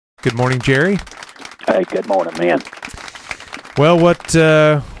Good morning, Jerry. Hey, good morning, man. Well, what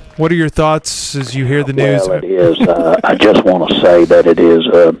are your thoughts as you hear the news? Well, it is. I just want to say that it is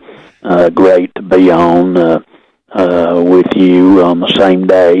great to be on with you on the same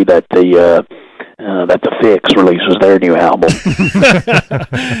day that the Fix releases their new album.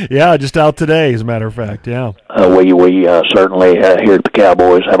 Yeah, just out today, as a matter of fact. Yeah. We certainly here at the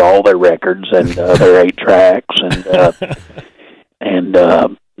Cowboys have all their records and their 8 tracks and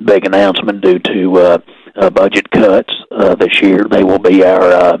big announcement due to budget cuts this year. They will be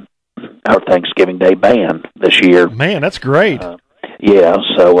our Thanksgiving Day band this year. Man, that's great. Yeah,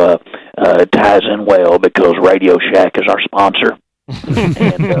 so it ties in well because Radio Shack is our sponsor, and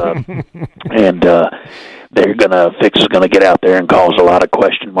Fix is gonna get out there and cause a lot of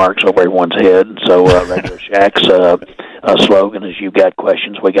question marks over everyone's head. So Radio Shack's slogan is "You got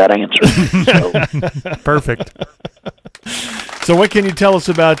questions, we got answers." So, Perfect. So what can you tell us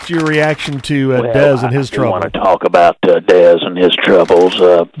about your reaction to Dez and his trouble? I want to talk about Dez and his troubles.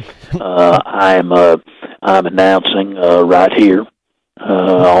 I'm announcing right here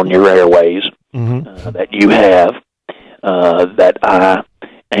on your airways that you have that I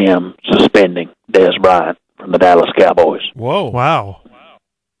am suspending Dez Bryant from the Dallas Cowboys. Whoa. Wow.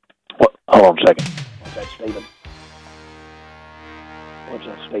 What, hold on a second. What's that, Stephen? What's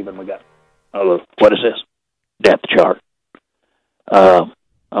that, Stephen? We got. Oh, what is this? Depth chart. Oh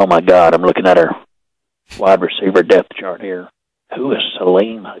my God! I'm looking at our wide receiver depth chart here. Who is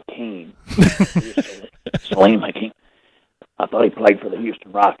Salim Hakeem? Salim Hakeem. I thought he played for the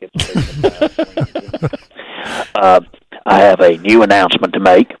Houston Rockets. I have a new announcement to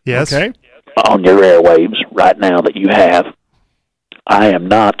make. Yes. Okay. On your airwaves right now that you have. I am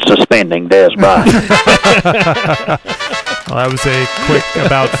not suspending Dez Bryant. Well, that was a quick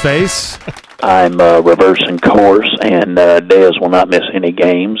about face. I'm reversing course, and Dez will not miss any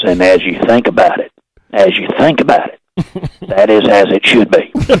games. And as you think about it, that is as it should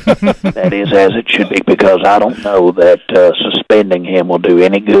be. That is as it should be, because I don't know that suspending him will do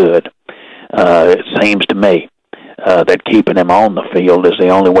any good. It seems to me that keeping him on the field is the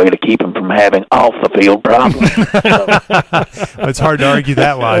only way to keep him from having off-the-field problems. It's hard to argue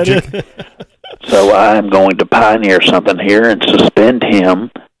that logic. So I'm going to pioneer something here and suspend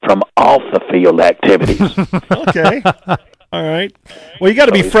him from off-the-field activities. Okay. All right. Well, you got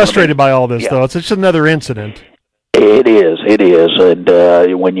to be frustrated by all this, though. It's just another incident. It is, and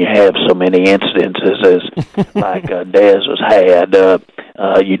when you have so many incidences as like Dez has had,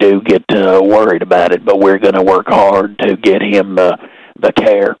 you do get worried about it. But we're going to work hard to get him the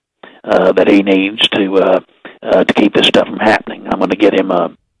care that he needs to keep this stuff from happening. I'm going to get him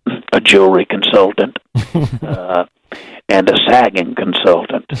a jewelry consultant and a sagging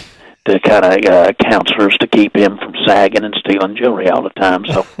consultant to kind of counselors to keep him from sagging and stealing jewelry all the time.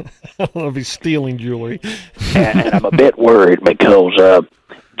 So I don't know if he's stealing jewelry. and I'm a bit worried because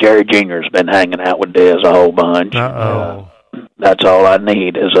Jerry Jr. has been hanging out with Dez a whole bunch. That's all I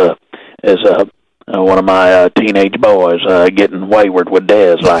need is one of my teenage boys getting wayward with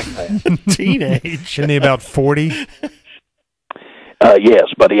Dez like that. Teenage? Isn't he about 40? Yes,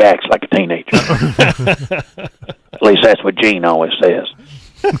 but he acts like a teenager. At least that's what Gene always says.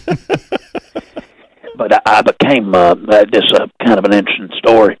 But I became this kind of an interesting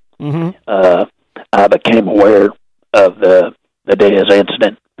story. I became aware of the Dez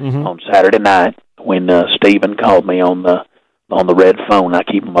incident on Saturday night when Stephen called me on the red phone I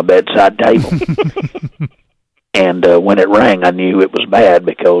keep on my bedside table. And when it rang, I knew it was bad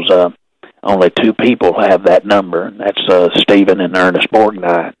because only 2 people have that number, and that's Stephen and Ernest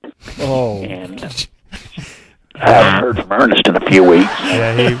Borgnine. Oh. And I haven't heard from Ernest in a few weeks.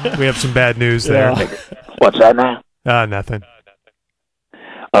 Yeah, we have some bad news there. What's that now? Nothing.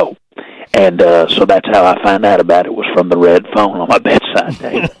 Oh, and so that's how I found out about it, was from the red phone on my bedside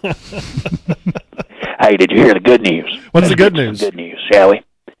table. Hey, did you hear the good news? What's the good news? Good news, shall we?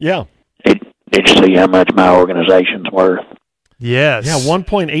 Yeah. Did you see how much my organization's worth? Yes. Yeah,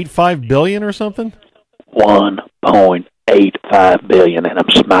 $1.85 billion or something? $1.85 billion, and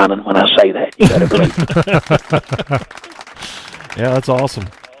I'm smiling when I say that. You better believe it. Yeah, that's awesome.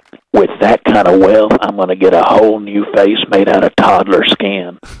 With that kind of wealth, I'm going to get a whole new face made out of toddler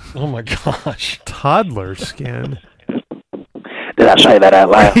skin. Oh, my gosh. Toddler skin. Did I say that out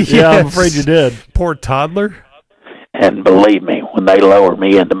loud? Yes. Yeah, I'm afraid you did. Poor toddler. And believe me, when they lower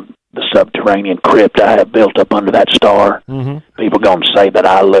me into the subterranean crypt I have built up under that star, people going to say that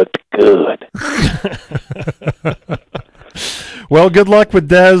I looked good. Well, good luck with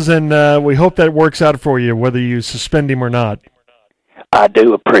Dez, and we hope that works out for you, whether you suspend him or not. I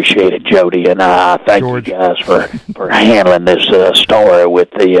do appreciate it, Jody, and I thank George. you guys for handling this story with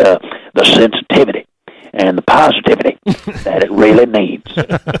the sensitivity and the positivity that it really needs.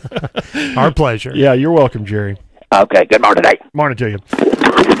 Our pleasure. Yeah, you're welcome, Jerry. Okay, good morning today. Morning to you.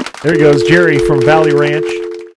 There he goes, Jerry from Valley Ranch.